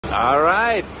All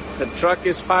right, the truck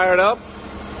is fired up.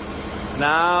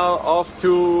 Now off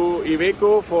to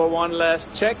Iveco for one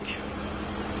last check.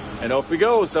 And off we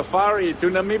go, safari to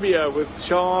Namibia with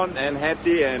Sean and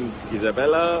Hattie and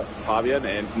Isabella, Fabian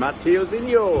and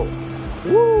Matteozinho.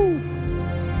 Woo!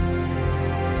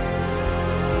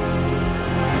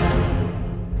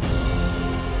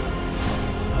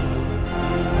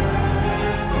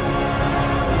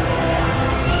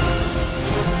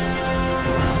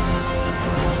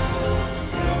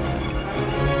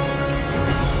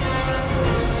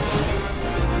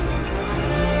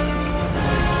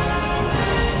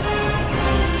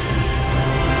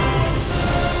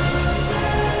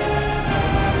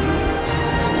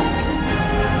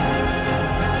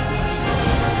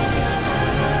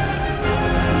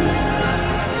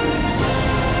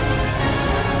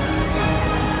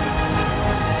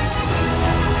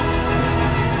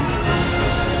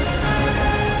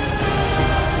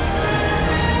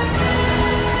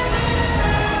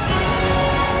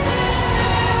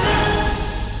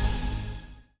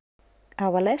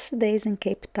 Our last days in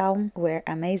Cape Town were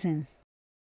amazing.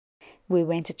 We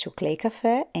went to Clay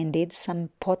Cafe and did some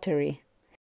pottery.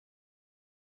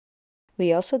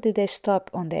 We also did a stop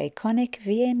on the iconic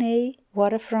V&A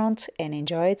waterfront and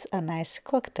enjoyed a nice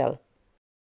cocktail.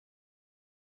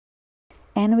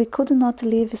 And we could not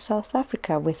leave South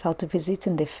Africa without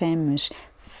visiting the famous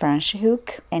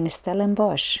Franschhoek and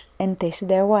Stellenbosch and taste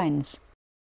their wines.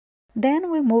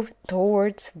 Then we moved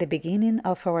towards the beginning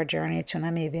of our journey to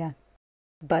Namibia.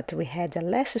 But we had a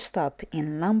last stop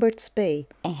in Lamberts Bay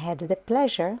and had the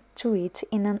pleasure to eat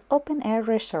in an open-air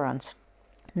restaurant,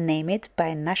 named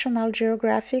by National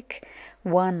Geographic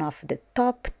one of the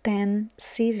top 10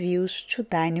 sea views to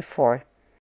dine for.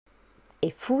 A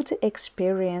food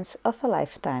experience of a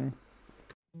lifetime.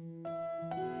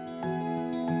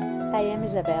 I am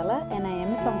Isabella and I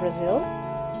am from Brazil.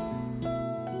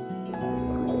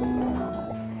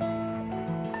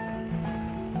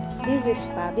 This is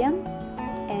Fabian.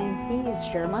 And he is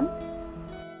German.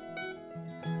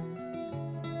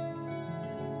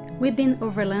 We've been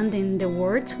overlanding the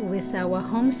world with our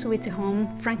home sweet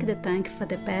home Frank the Tank for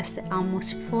the past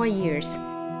almost 4 years.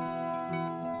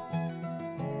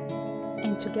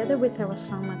 And together with our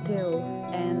son Mateo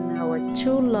and our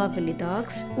 2 lovely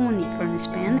dogs, Uni from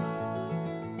Spain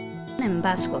and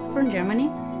Basco from Germany,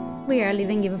 we are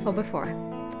living even for before.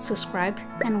 Subscribe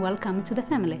and welcome to the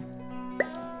family.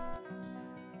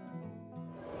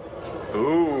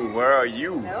 Ooh, where are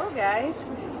you? Hello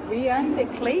guys, we are in the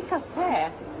Clay Cafe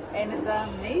and it's an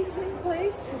amazing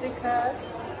place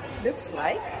because looks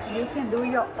like you can do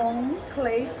your own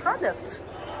clay product.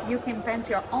 You can paint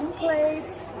your own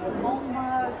plates, your own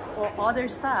mug or other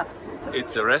stuff.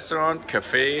 It's a restaurant,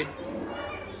 cafe,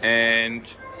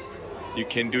 and you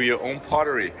can do your own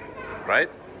pottery, right?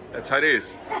 That's how it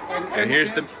is. And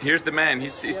here's the man.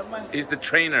 He's the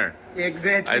trainer.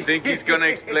 Exactly. I think he's gonna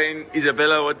explain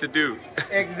Isabella what to do.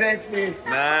 Exactly.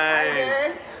 Nice.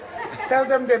 Okay. Tell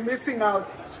them they're missing out.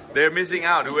 They're missing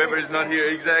out. Whoever is not here,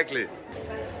 exactly.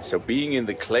 So being in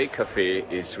the Clay Cafe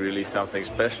is really something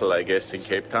special, I guess, in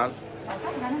Cape Town.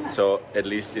 So at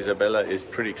least Isabella is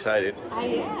pretty excited. I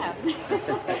am.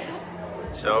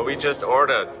 So we just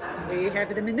ordered. We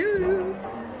have the menu.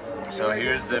 So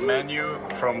here's the menu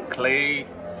from Clay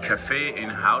Cafe in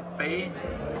Hout Bay.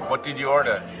 What did you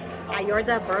order? I ordered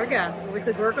a burger with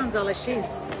the gorgonzola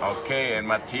cheese. Okay, and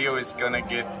Matteo is gonna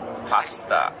get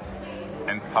pasta.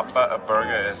 And Papa a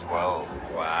burger as well.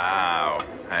 Wow,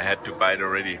 I had to bite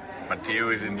already. Matteo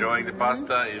is enjoying the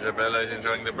pasta, Isabella is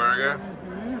enjoying the burger.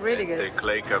 Really good. The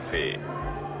Clay Cafe.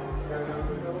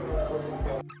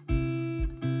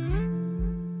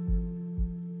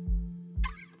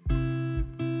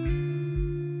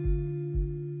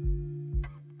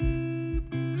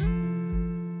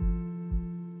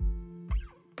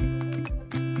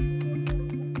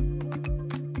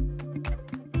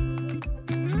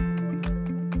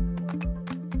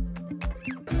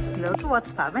 Look what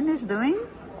Fabian is doing.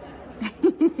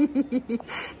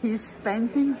 He's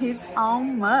painting his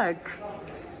own mug.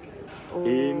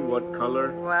 In what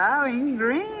color? Wow, in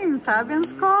green,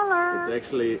 Fabian's color. It's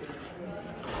actually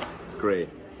gray.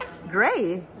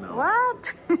 Gray? No.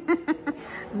 What?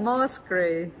 Moss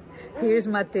gray. Here's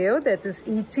Mateo that is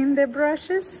eating the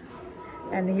brushes.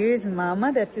 And here's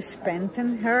Mama that is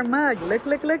painting her mug. Look,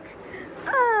 look, look.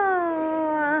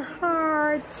 Ah, a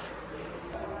heart.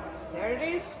 There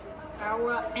it is,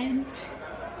 our end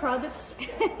product.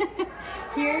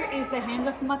 Here is the hand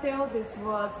of Mateo. This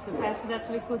was the best that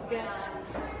we could get.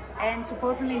 And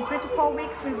supposedly in 3 to 4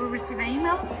 weeks we will receive an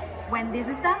email when this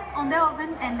is done on the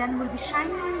oven and then will be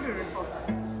shiny and beautiful.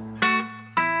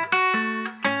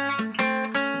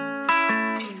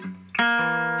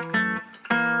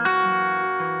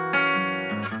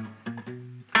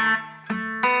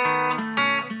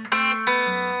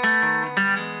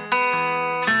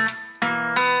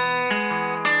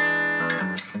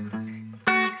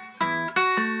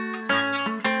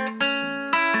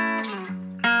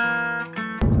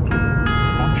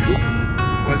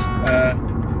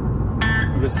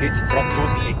 übersetzt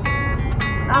Franzoseneck.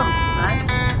 Oh, nice.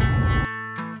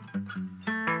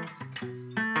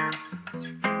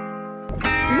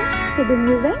 Na, c'est de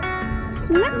mieux.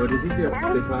 Aber das ist ja,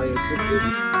 das war ja jetzt.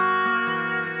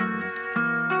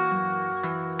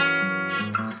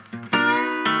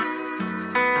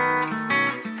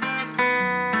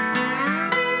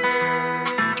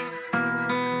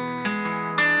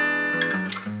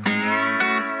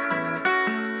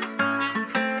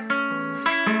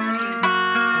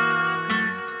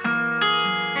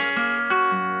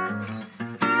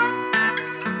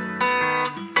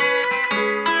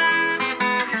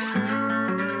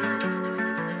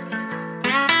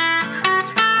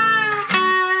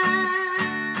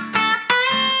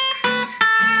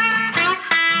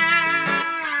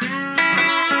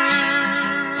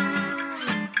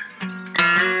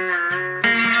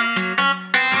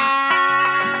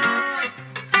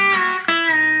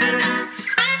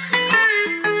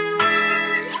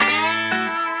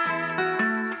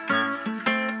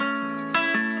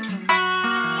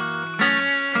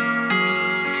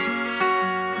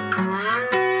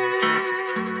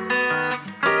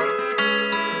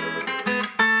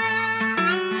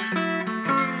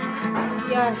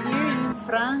 We are here in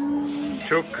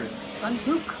Franschhoek,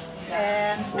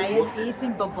 and I am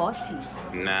eating bobotti.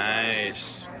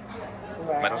 Nice.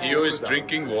 Matteo is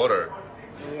drinking water.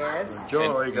 Yes.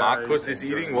 And Marcus is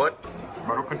eating what?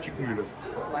 Moroccan chicken noodles.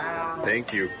 Wow.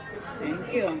 Thank you.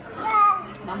 Thank you.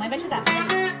 Mamãe vai te dar.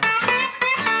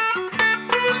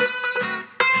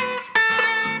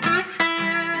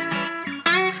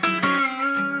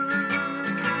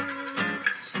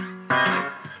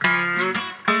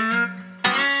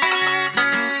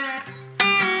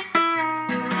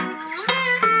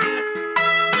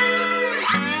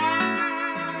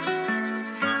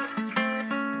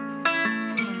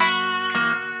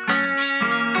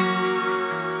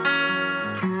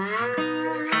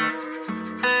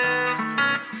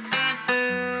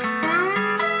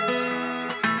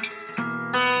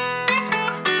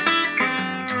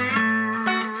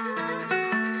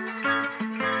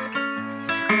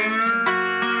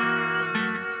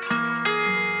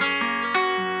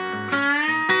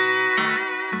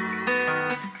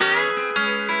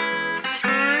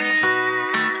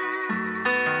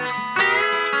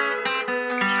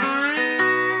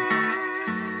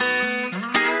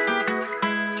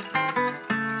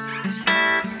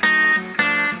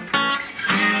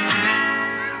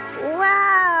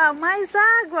 Mais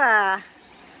água!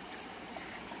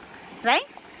 Vem!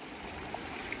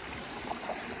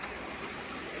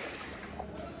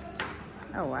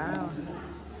 Oh wow!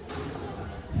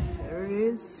 There it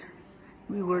is.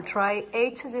 We will try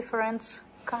 8 different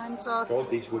kinds of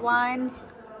wine.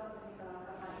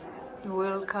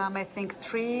 Will come, I think,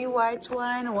 3 white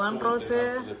wine, 1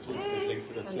 rosé,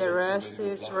 and the rest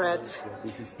is red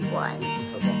wine.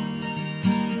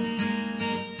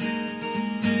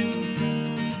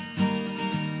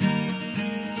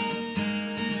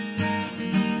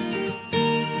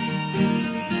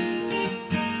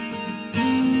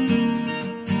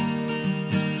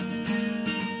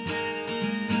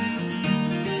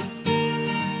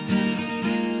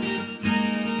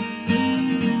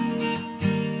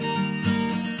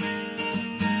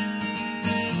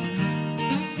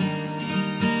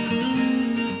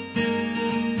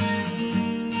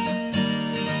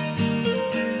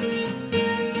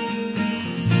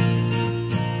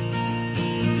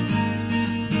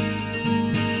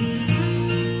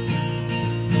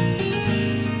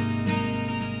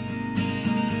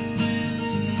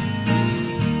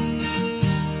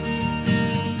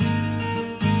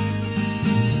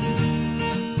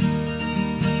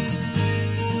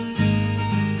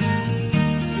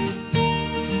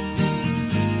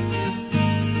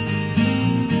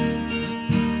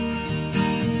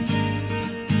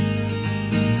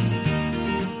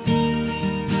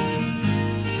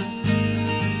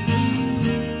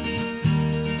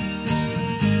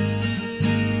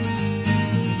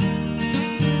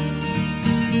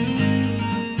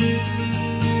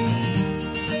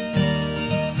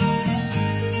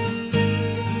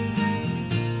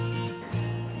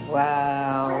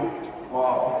 Wow.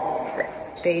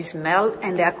 The smell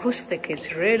and the acoustic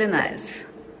is really nice.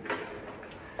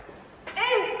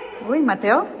 Ui,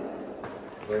 Matteo?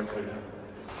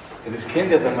 Das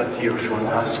kennt ja der Matteo schon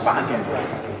aus Spanien.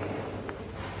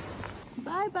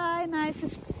 Bye bye,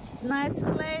 nice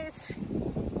place.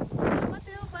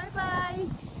 Matteo, bye bye.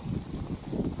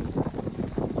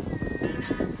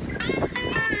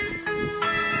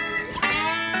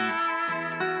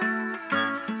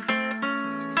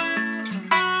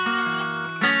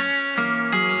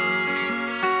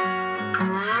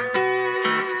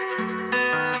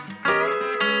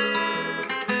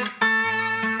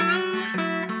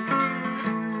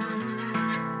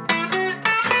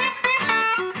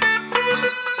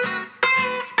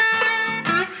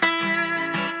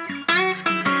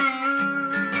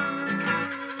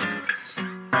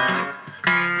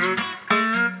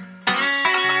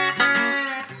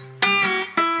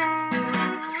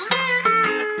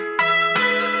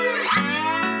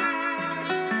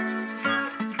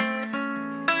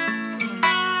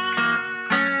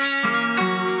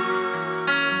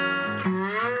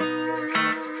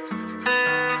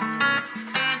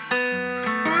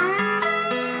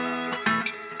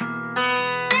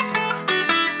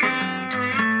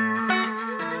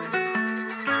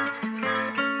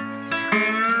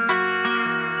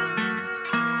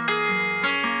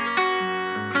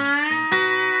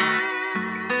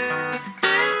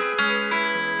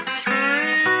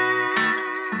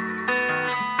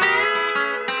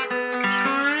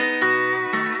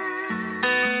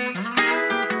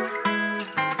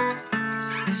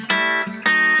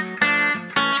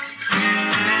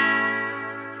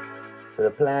 So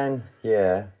the plan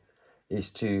here is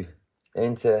to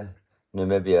enter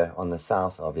Namibia on the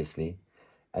south, obviously,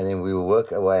 and then we will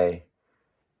work our way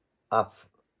up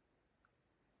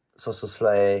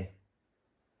Sossusvlei,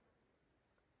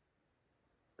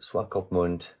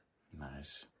 Swakopmund.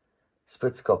 Nice.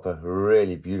 Spitzkoppe,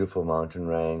 really beautiful mountain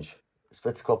range.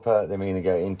 Spitzkoppe, then we're going to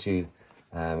go into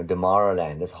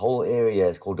Damaraland. This whole area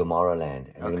is called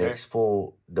Damaraland. And we're going to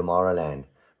explore Damaraland.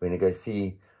 We're going to go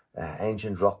see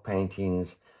ancient rock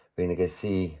paintings. We're going to go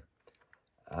see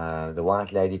the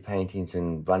White Lady paintings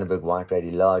in Brandenburg White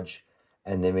Lady Lodge.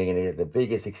 And then we're going to get the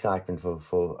biggest excitement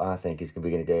for I think, is we're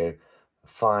going to go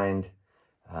find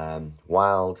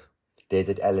wild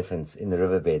desert elephants in the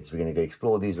riverbeds. We're going to go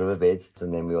explore these riverbeds,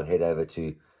 and then we'll head over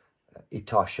to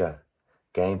Etosha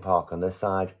Game Park on this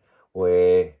side,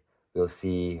 where we'll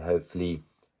see hopefully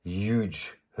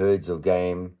huge herds of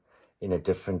game in a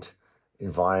different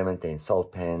environment. They're in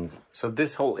salt pans. So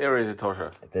this whole area is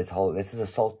Etosha? This is a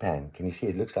salt pan. Can you see?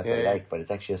 It looks like a lake, but it's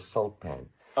actually a salt pan.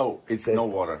 Oh, it's no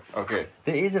water. Okay.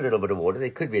 There is a little bit of water. There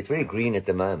could be. It's very green at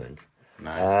the moment.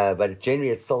 Nice. But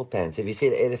generally it's salt pans. So if you see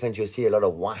an elephant, you'll see a lot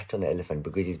of white on the elephant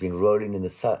because he's been rolling in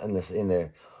the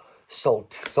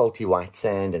salty white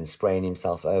sand and spraying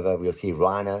himself over. We'll see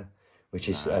rhino, which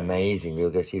is amazing. We'll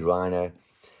go see rhino.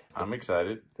 I'm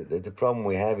excited. The problem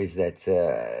we have is that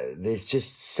there's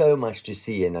just so much to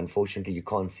see, and unfortunately you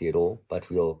can't see it all. But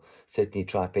we'll certainly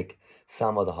try pick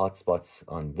some of the hot spots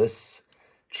on this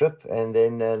trip, and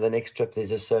then the next trip there's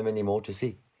just so many more to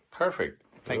see. Perfect.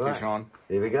 Thank you, Sean.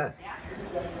 Here we go.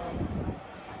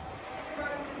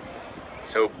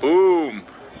 So boom!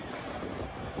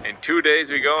 In 2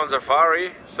 days we go on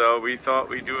safari, so we thought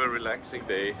we'd do a relaxing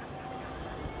day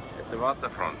at the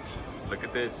waterfront. Look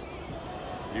at this.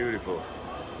 Beautiful.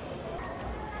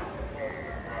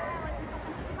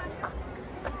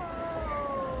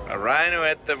 A rhino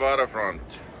at the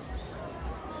waterfront.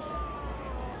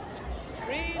 It's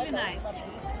really nice.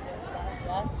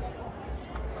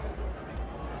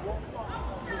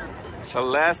 So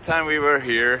last time we were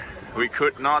here, we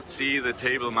could not see the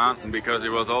Table Mountain because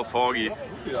it was all foggy.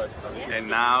 And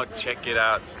now check it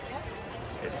out.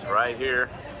 It's right here.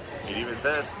 It even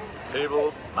says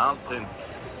Table Mountain.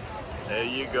 There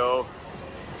you go.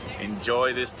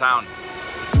 Enjoy this town.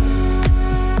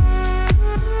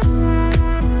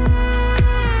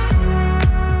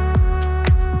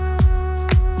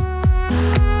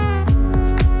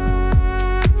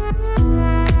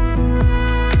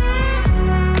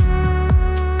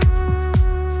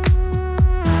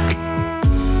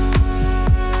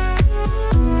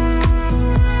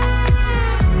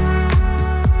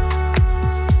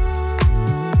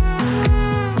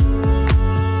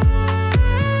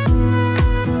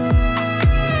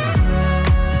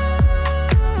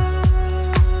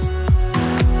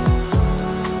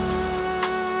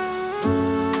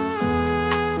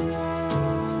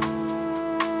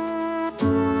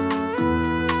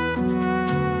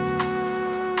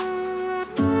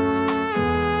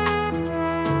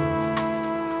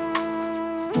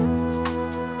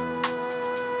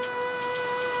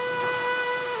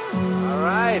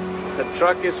 The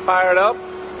truck is fired up.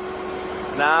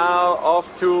 Now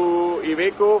off to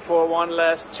Iveco for one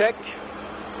last check.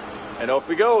 And off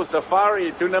we go,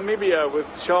 safari to Namibia with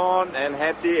Sean and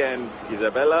Hattie and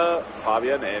Isabella,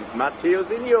 Fabian and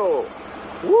Matteozinho.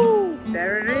 Woo!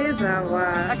 There it is,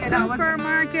 our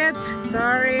supermarket.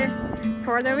 Sorry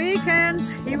for the weekend.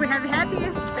 Here we have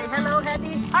Hattie. Say hello,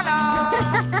 Hattie. Hello!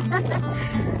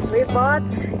 We bought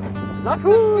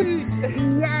food.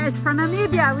 Yes, from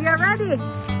Namibia. We are ready.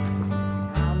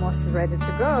 Almost ready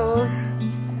to go.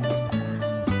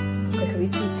 Look, we're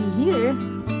sitting here.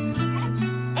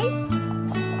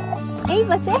 Hey,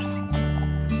 você?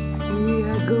 We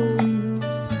are going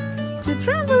to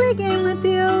travel again,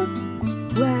 Matteo.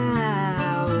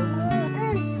 Wow!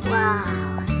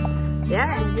 Wow!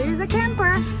 Yeah, and here's a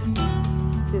camper.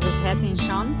 This is Hattie and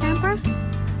Sean camper.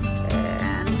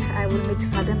 And I will meet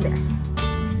Fabian there.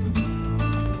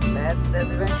 Let's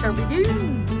adventure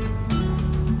begin!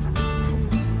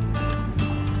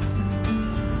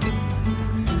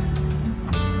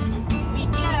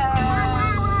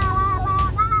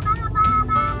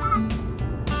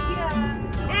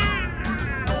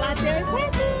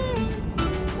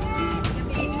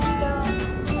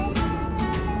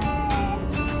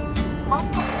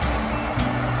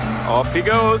 Off he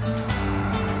goes.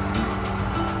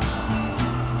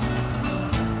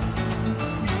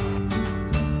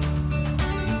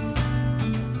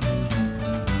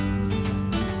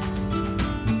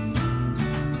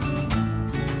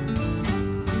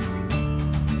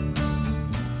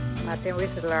 Martin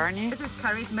is learning. This is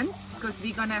carrot mince because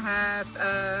we're gonna have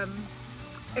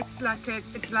It's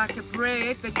like a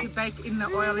bread that you bake in the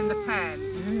oil in the pan.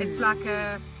 It's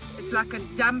like a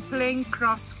dumpling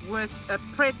crossed with a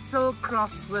pretzel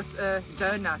crossed with a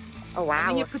donut. Oh wow. And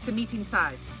then you put the meat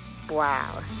inside.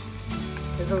 Wow.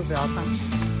 This will be awesome.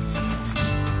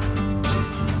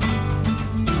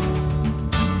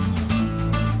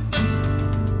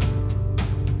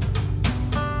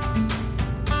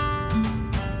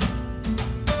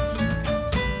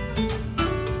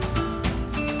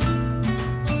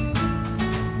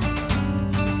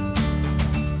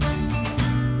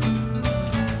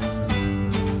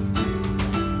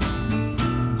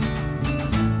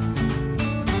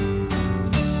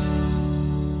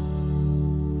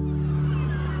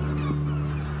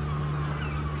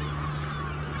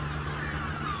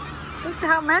 Look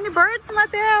how many birds,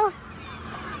 Mateo!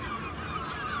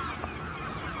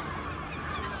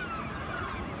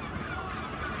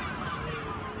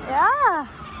 Yeah!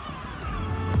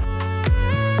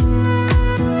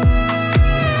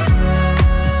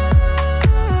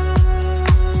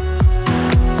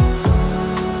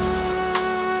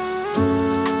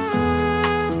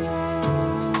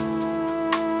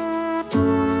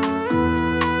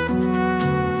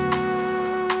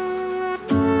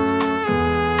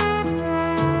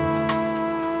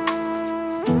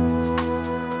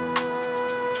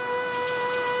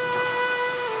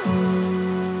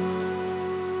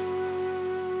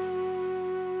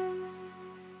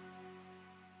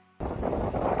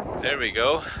 There we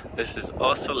go. This is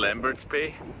also Lamberts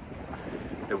Bay.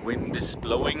 The wind is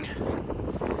blowing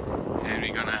and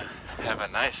we're gonna have a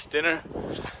nice dinner,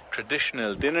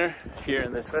 traditional dinner here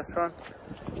in this restaurant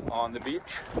on the beach.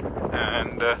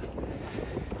 And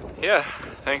yeah,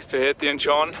 thanks to Hetty and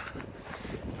Sean,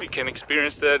 we can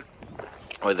experience that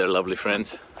with their lovely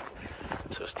friends.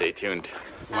 So stay tuned.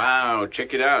 Wow,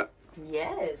 check it out.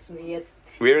 Yes,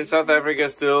 We're in South Africa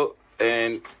still,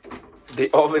 and the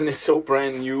oven is so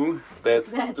brand new that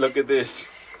look at this.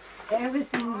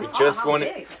 everything's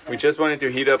We just wanted to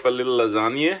heat up a little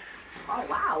lasagna. Oh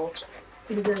wow!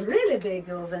 It's a really big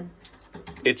oven.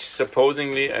 It's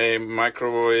supposedly a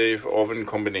microwave oven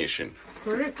combination.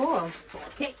 Pretty cool.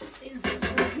 Okay, it's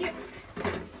right here.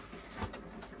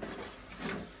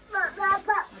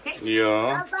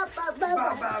 Yeah.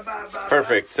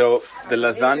 Perfect. So the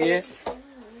lasagna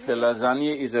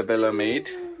Isabella made.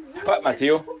 What,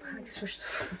 Matteo?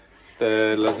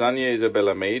 The lasagna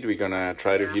Isabella made, we're gonna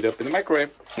try to heat up in the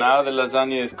microwave. Now the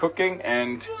lasagna is cooking,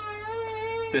 and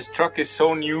this truck is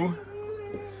so new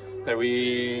that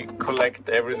we collect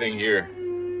everything here.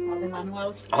 All the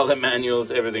manuals. All the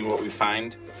manuals, everything what we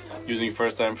find. Using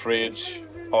first time fridge,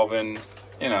 oven,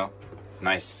 you know,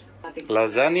 nice.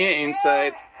 Lasagna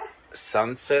inside,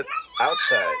 sunset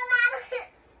outside.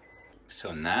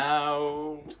 So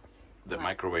now the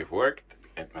microwave worked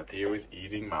and Matteo is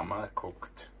eating Mama's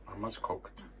cooked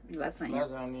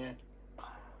lasagna.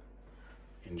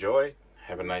 Enjoy,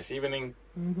 have a nice evening.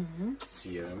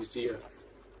 See ya when we see ya.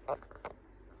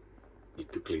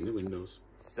 Need to clean the windows.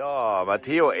 So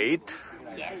Matteo ate.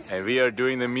 Yes. And we are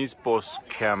doing the Mispos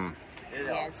cam.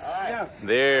 Yes.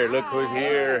 There, look who's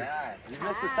here. You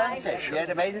missed the sunset. You had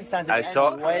an amazing sunset. I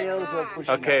saw. Whales were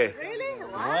pushing Okay.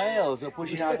 Whales were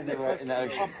pushing out in the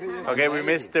ocean. Okay, we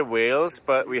missed the whales,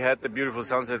 but we had the beautiful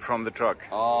sunset from the truck.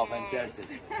 Oh,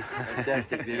 fantastic.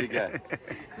 Fantastic. There we go.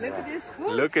 Look at this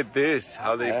food. Look at this,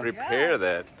 how they prepare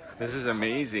that. This is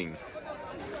amazing.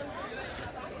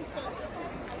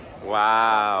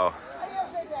 Wow.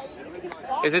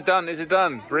 Is it done? Is it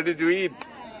done? Ready to eat?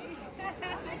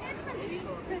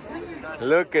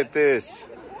 Look at this.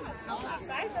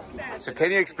 So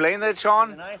can you explain that,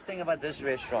 Sean? The nice thing about this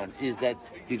restaurant is that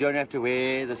you don't have to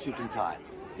wear the suit and tie.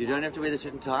 You don't have to wear the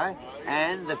suit and tie,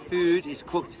 and the food is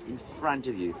cooked in front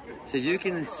of you. So you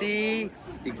can see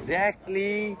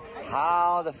exactly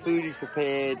how the food is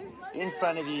prepared in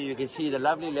front of you. You can see the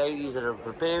lovely ladies that are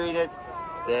preparing it.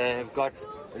 They have got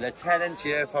the talent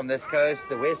here from this coast,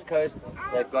 the west coast.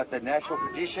 They've got the national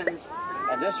traditions.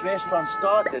 And this restaurant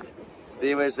started,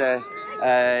 there was a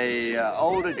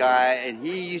older guy, and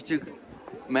he used to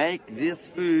make this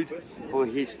food for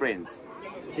his friends.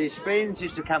 So his friends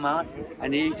used to come out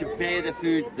and he used to prepare the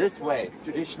food this way,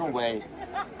 traditional way,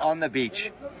 on the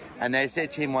beach. And they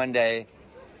said to him one day,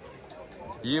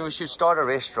 you should start a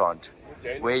restaurant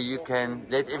where you can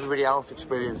let everybody else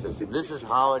experience this. And this is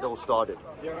how it all started.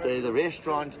 So the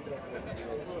restaurant,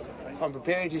 from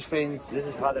preparing to his friends, this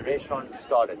is how the restaurant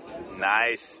started.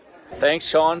 Nice. Thanks,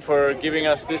 Sean, for giving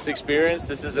us this experience.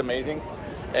 This is amazing.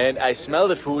 And I smell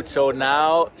the food, so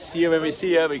now see you when we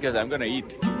see you, because I'm gonna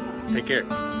eat. Take care.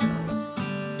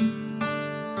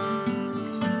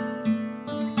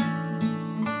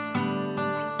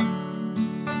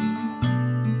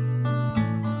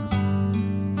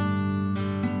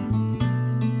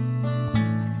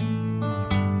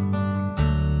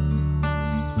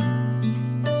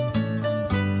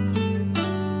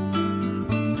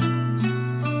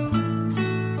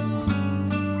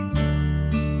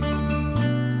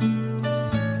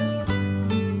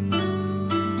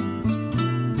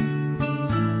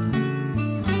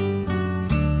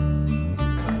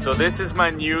 So this is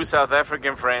my new South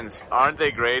African friends. Aren't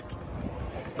they great?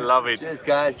 Love it. Cheers,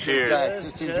 guys. Cheers.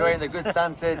 Just enjoying the good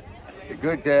sunset, the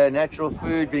good natural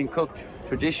food being cooked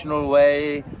traditional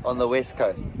way on the West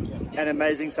Coast. And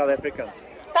amazing South Africans.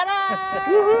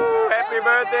 Happy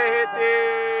birthday,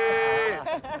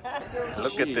 Hitty!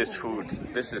 Look at this food.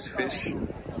 This is fish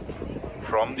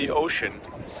from the ocean,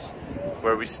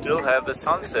 where we still have the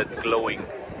sunset glowing.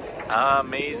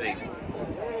 Amazing.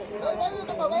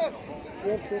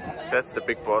 That's the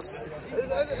big boss.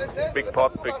 Big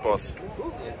pot, big boss.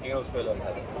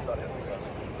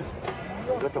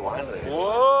 Got the wine.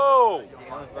 Whoa!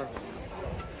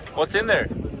 What's in there?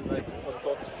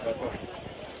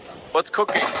 What's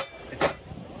cooking?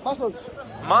 Mussels.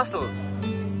 Mussels.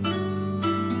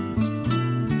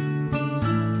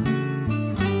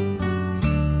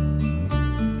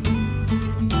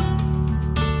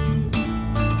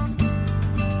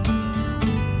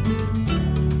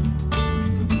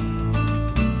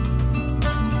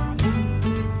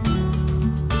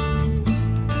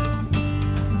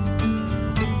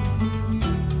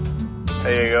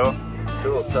 There you go.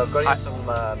 Cool, so I've got you some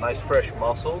nice fresh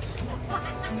mussels.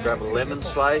 Grab a lemon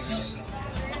slice.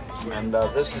 And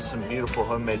this is some beautiful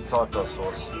homemade tartar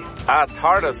sauce. Ah,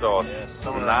 tartar sauce. Yeah,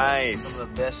 some Nice. of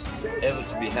the best ever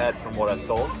to be had from what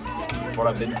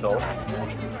I've been told.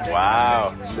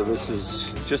 Wow. So this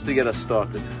is just to get us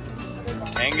started.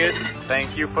 Angus,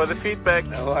 thank you for the feedback.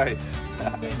 No worries.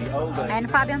 And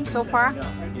Fabian, so far?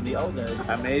 In the old days.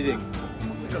 Amazing.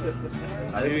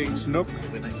 I think Snook,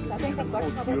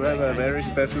 you have a very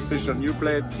special fish on your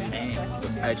plate.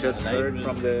 I just heard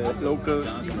from the locals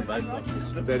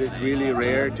that it's really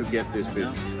rare to get this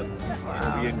fish.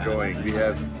 So we enjoying. We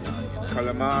have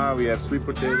calamar, we have sweet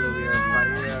potato, we have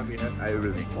paella, we have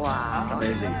everything. Wow.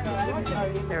 Amazing.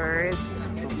 There is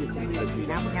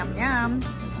yum yum yum.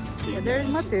 And there's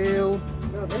Mateo.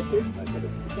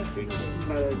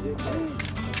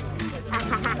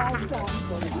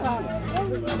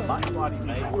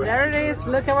 There it is.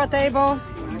 Look at our table.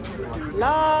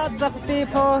 Lots of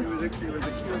people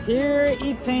here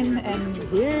eating, and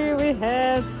here we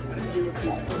have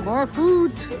more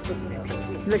food.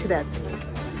 Look at that.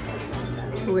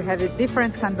 We have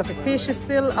different kinds of fish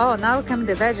still. Oh, now come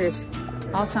the veggies.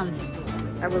 Awesome.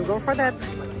 I will go for that.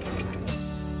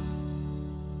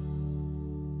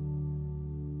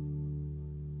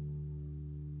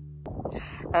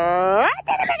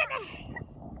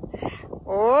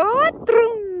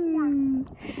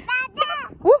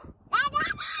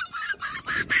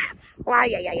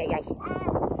 Ay, ay, ay, ay, ay.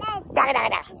 Daga, daga,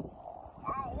 daga.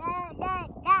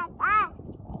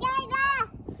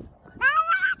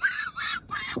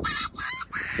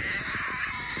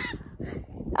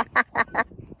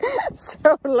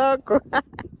 Seu louco.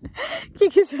 O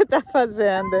que você tá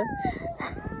fazendo?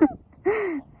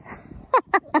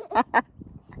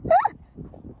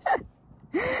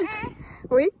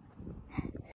 Ui?